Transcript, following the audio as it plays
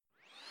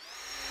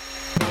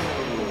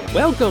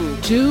Welcome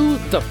to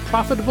the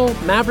Profitable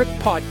Maverick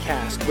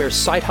Podcast, where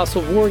side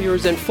hustle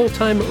warriors and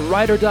full-time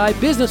ride-or-die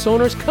business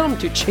owners come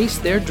to chase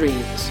their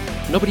dreams.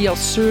 Nobody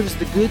else serves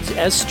the goods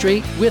as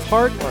straight, with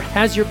heart, or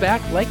has your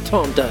back like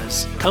Tom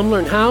does. Come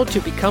learn how to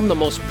become the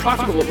most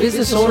profitable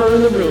business owner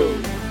in the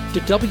room,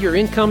 to double your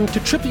income, to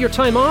triple your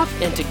time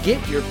off, and to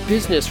get your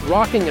business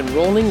rocking and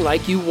rolling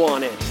like you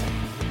want it.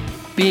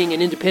 Being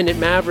an independent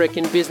maverick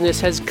in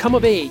business has come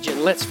of age,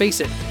 and let's face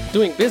it,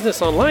 doing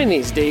business online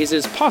these days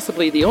is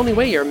possibly the only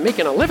way you're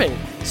making a living.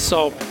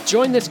 So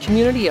join this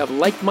community of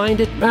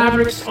like-minded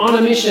mavericks on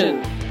a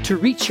mission to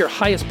reach your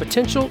highest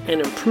potential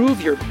and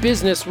improve your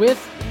business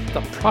with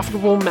the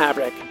Profitable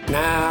Maverick.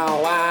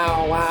 Now,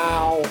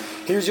 wow.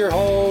 Here's your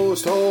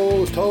host.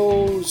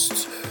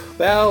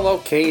 Well,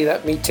 okay,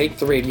 let me take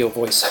the radio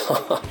voice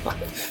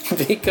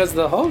off. Because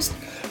the host,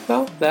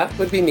 well, that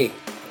would be me,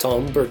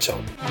 Tom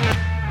Burchell.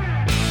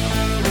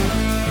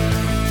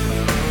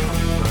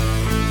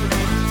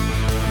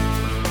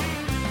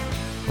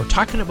 We're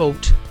talking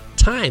about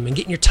time and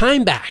getting your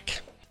time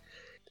back.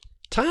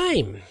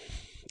 Time,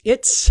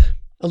 it's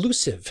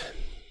elusive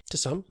to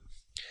some.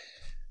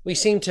 We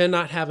seem to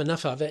not have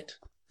enough of it.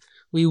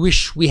 We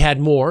wish we had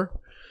more.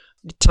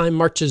 Time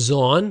marches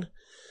on.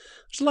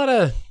 There's a lot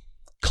of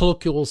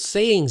colloquial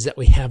sayings that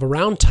we have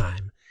around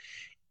time.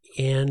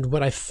 And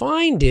what I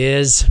find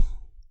is,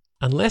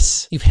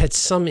 unless you've had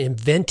some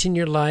event in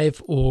your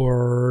life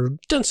or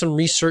done some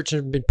research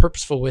and been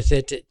purposeful with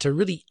it to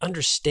really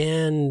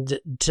understand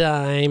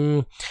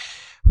time,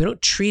 we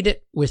don't treat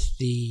it with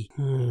the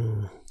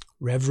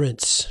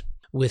reverence,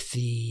 with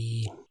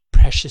the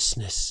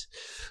preciousness,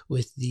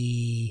 with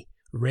the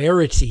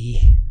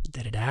rarity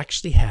that it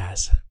actually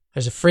has.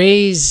 There's a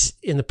phrase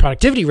in the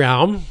productivity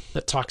realm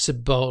that talks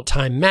about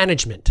time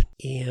management,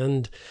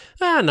 and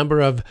a number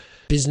of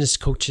business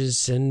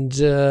coaches and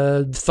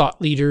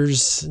thought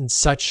leaders and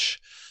such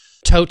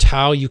tout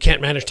how you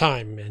can't manage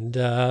time. And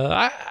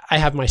I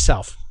have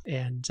myself.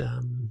 And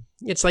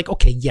it's like,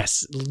 okay,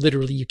 yes,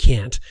 literally you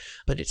can't.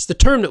 But it's the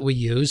term that we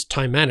use,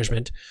 time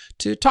management,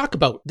 to talk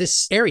about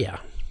this area,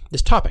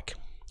 this topic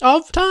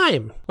of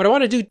time. What I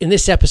want to do in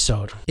this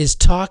episode is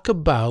talk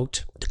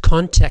about the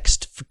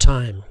context for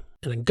time.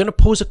 And I'm going to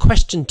pose a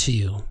question to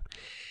you.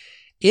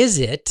 Is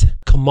it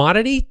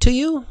commodity to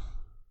you?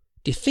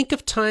 Do you think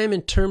of time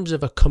in terms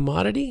of a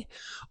commodity?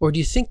 Or do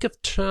you think of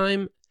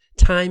time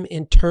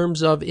in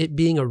terms of it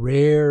being a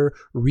rare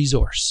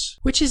resource?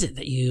 Which is it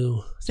that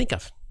you think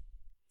of?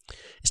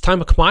 Is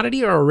time a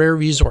commodity or a rare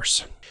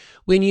resource?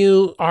 When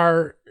you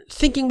are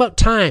thinking about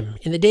time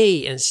in the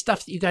day and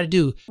stuff that you got to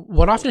do,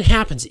 what often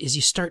happens is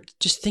you start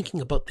just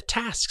thinking about the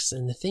tasks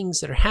and the things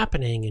that are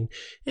happening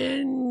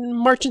and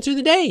marching through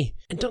the day,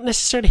 and don't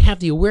necessarily have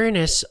the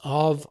awareness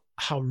of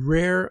how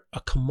rare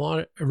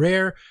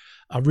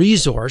a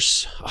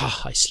resource.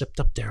 I slipped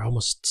up there. I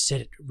almost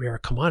said it, rare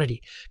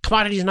commodity.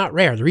 Commodity is not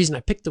rare. The reason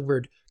I picked the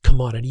word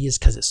commodity is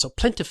because it's so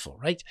plentiful,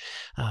 right?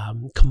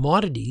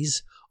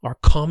 Commodities are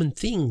common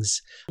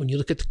things. When you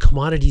look at the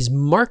commodities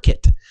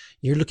market,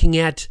 you're looking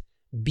at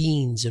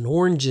beans and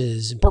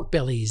oranges and pork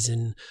bellies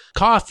and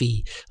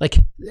coffee. Like,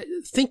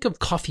 think of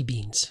coffee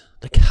beans.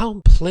 Like,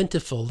 how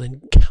plentiful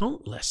and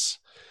countless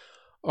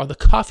are the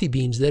coffee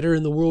beans that are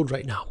in the world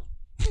right now.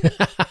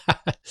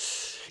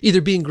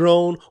 Either being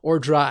grown or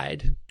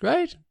dried,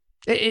 right?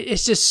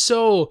 It's just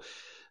so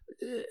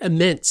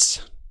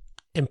immense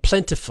and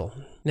plentiful.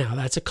 Now,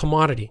 that's a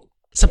commodity.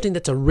 Something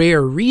that's a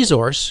rare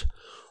resource.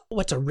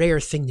 What's a rare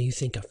thing that you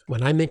think of?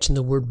 When I mention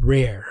the word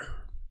rare,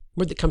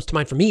 the word that comes to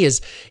mind for me is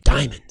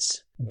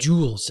diamonds,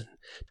 jewels,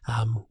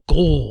 and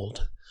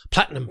gold,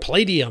 platinum,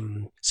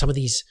 palladium, some of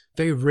these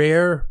very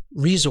rare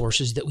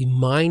resources that we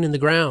mine in the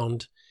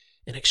ground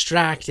and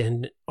extract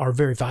and are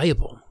very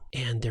valuable,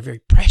 and they're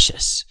very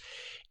precious.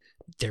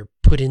 They're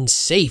put in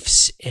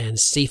safes and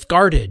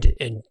safeguarded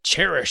and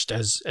cherished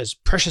as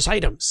precious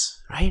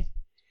items, right?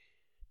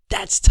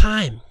 That's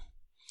time.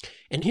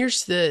 And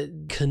here's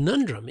the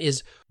conundrum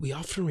is we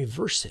often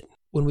reverse it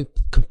when we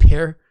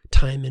compare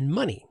time and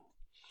money.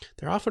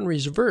 They're often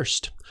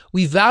reversed.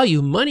 We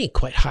value money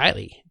quite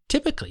highly.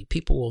 Typically,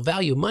 people will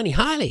value money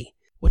highly.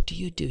 What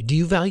do? Do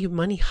you value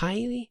money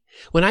highly?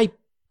 When I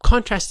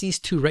contrast these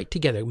two right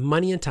together,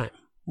 money and time,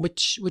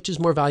 which is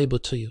more valuable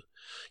to you?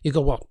 You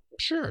go, well,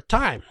 sure,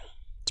 time.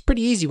 It's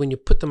pretty easy when you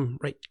put them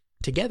right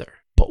together.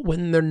 But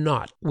when they're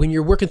not, when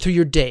you're working through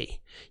your day,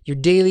 your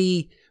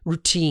daily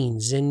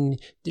routines and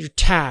your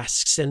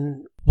tasks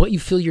and what you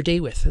fill your day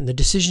with and the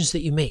decisions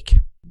that you make,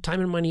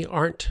 time and money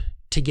aren't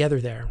together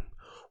there.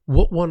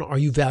 What one are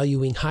you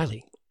valuing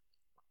highly?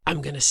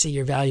 I'm going to say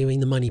you're valuing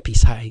the money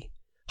piece highly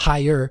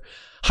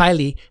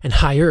and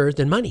higher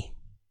than money.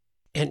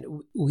 And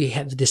we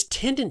have this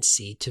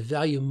tendency to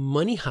value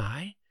money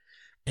high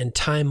and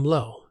time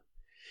low,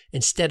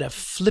 instead of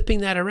flipping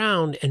that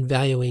around and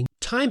valuing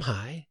time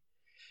high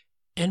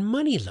and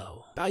money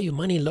low. Value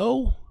money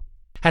low.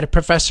 I had a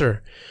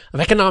professor of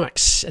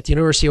economics at the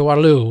University of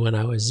Waterloo when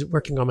I was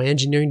working on my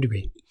engineering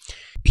degree.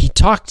 He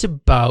talked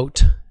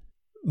about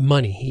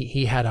money.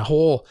 He had a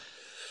whole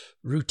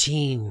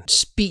routine,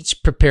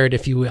 speech prepared,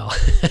 if you will.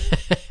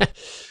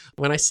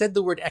 When I said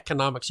the word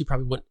economics, you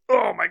probably went,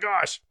 oh my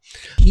gosh.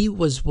 He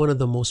was one of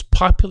the most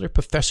popular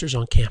professors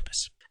on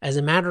campus. As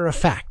a matter of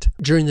fact,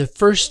 during the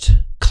first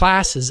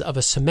classes of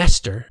a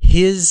semester,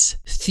 his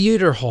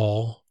theater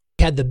hall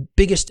had the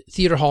biggest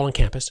theater hall on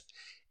campus,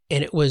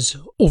 and it was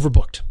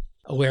overbooked,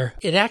 where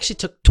it actually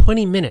took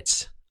 20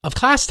 minutes of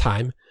class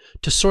time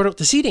to sort out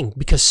the seating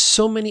because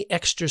so many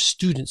extra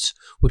students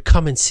would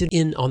come and sit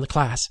in on the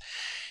class.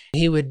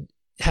 He would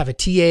have a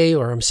TA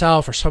or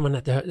himself or someone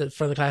at the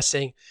front of the class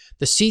saying,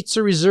 the seats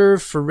are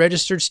reserved for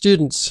registered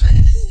students.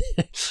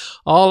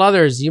 All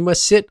others, you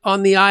must sit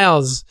on the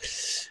aisles.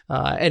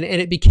 And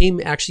it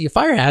became actually a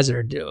fire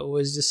hazard. It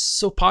was just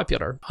so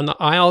popular. On the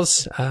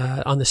aisles,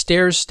 on the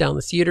stairs down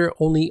the theater,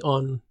 only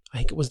on, I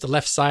think it was the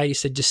left side. He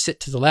said, just sit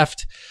to the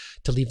left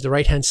to leave the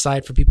right-hand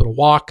side for people to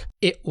walk.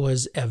 It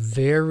was a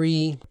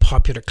very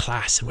popular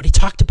class. And what he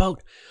talked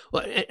about,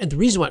 well, and the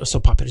reason why it was so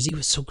popular is he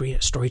was so great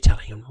at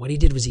storytelling. And what he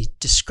did was he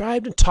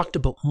described and talked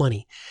about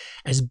money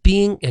as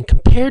being and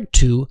compared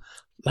to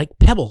like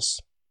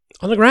pebbles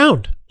on the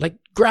ground, like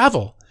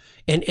gravel.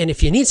 And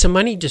if you need some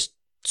money, just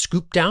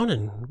scoop down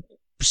and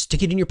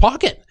stick it in your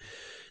pocket.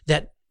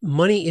 That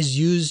money is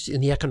used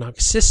in the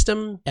economic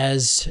system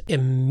as a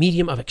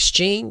medium of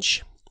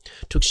exchange,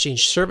 to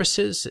exchange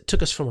services. It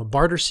took us from a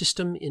barter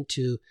system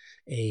into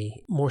a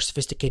more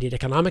sophisticated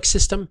economic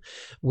system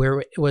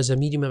where it was a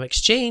medium of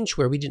exchange,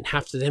 where we didn't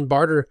have to then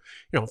barter,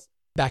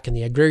 back in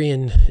the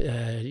agrarian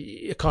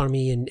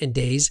economy and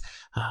days,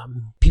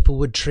 people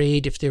would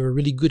trade if they were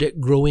really good at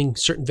growing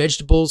certain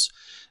vegetables.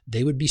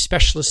 They would be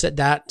specialists at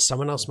that.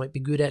 Someone else might be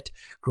good at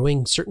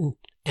growing certain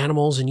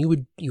animals, and you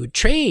would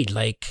trade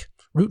like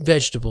root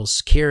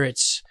vegetables,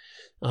 carrots,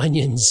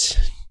 onions,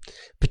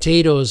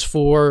 potatoes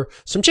for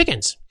some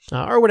chickens,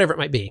 or whatever it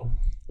might be.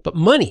 But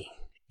money,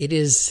 it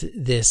is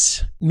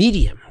this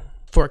medium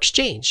for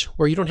exchange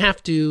where you don't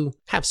have to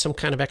have some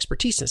kind of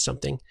expertise in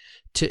something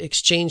to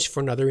exchange for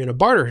another in a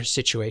barter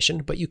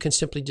situation, but you can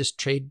simply just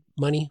trade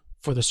money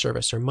for the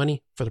service or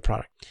money for the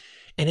product.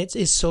 And it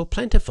is so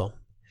plentiful.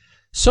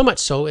 So much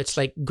so, it's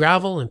like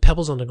gravel and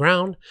pebbles on the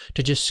ground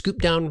to just scoop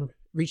down,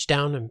 reach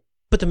down, and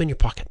put them in your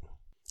pocket.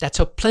 That's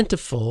how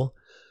plentiful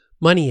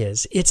money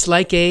is. It's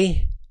like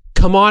a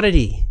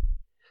commodity.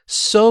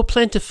 So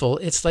plentiful,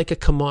 it's like a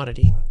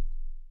commodity.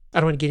 I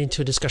don't want to get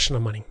into a discussion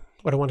on money.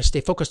 What I want to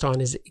stay focused on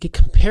is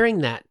comparing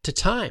that to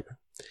time.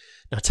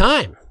 Now,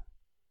 time,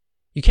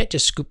 you can't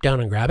just scoop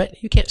down and grab it.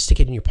 You can't stick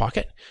it in your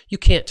pocket. You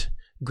can't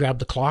grab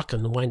the clock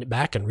and wind it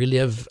back and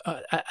relive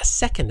a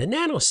second, a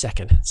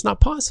nanosecond. It's not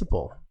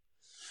possible.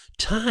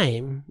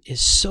 Time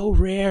is so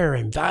rare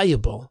and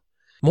valuable,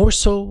 more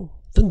so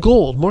than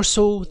gold, more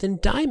so than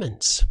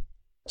diamonds.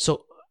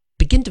 So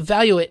begin to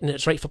value it in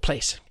its rightful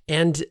place.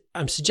 And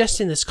I'm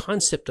suggesting this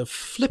concept of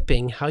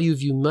flipping how you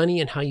view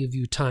money and how you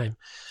view time.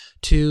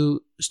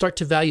 To start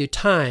to value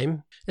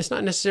time, it's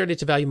not necessarily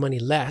to value money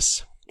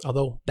less,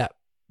 although that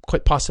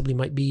quite possibly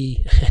might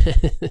be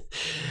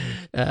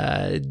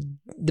the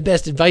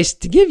best advice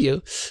to give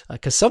you,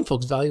 because some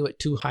folks value it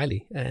too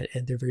highly and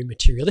they're very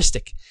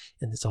materialistic,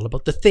 and it's all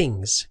about the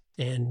things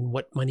and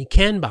what money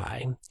can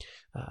buy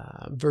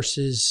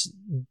versus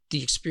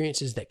the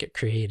experiences that get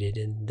created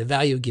and the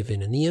value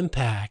given and the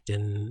impact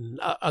and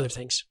other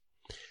things.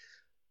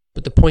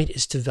 But the point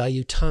is to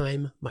value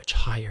time much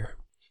higher.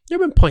 There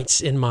have been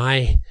points in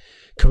my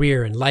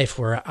career and life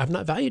where I've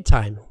not valued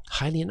time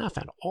highly enough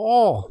at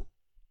all.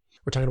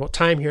 We're talking about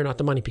time here, not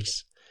the money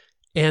piece.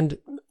 And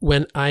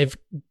when I've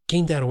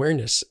gained that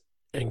awareness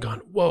and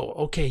gone, whoa,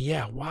 okay,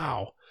 yeah,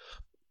 wow,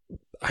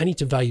 I need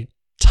to value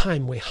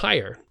time way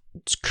higher.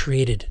 It's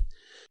created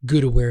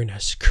good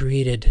awareness,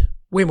 created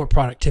way more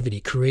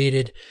productivity,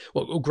 created,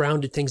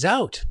 grounded things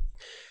out.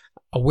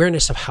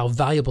 Awareness of how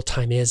valuable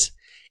time is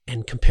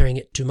and comparing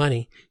it to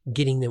money,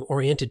 getting them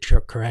oriented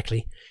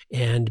correctly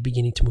and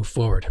beginning to move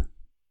forward.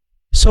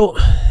 So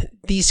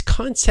these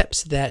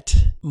concepts that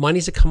money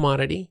is a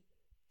commodity,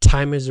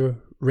 time is a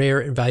rare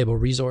and valuable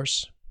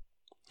resource,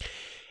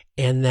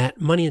 and that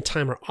money and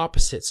time are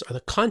opposites are the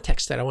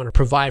context that I want to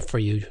provide for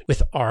you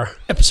with our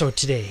episode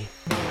today.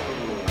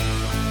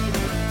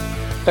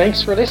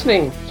 Thanks for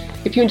listening.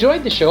 If you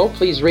enjoyed the show,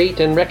 please rate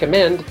and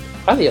recommend,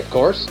 highly of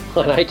course,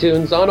 on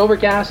iTunes, on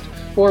Overcast,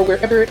 or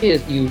wherever it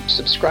is you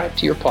subscribe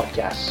to your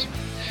podcasts.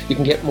 You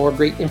can get more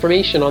great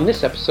information on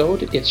this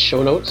episode, its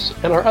show notes,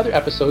 and our other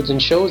episodes and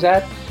shows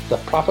at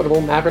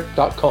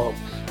theprofitablemaverik.com.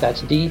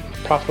 That's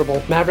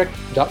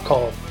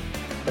theprofitablemaverik.com.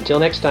 Until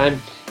next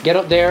time, get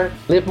out there,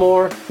 live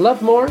more,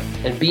 love more,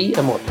 and be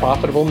a more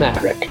profitable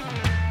maverick.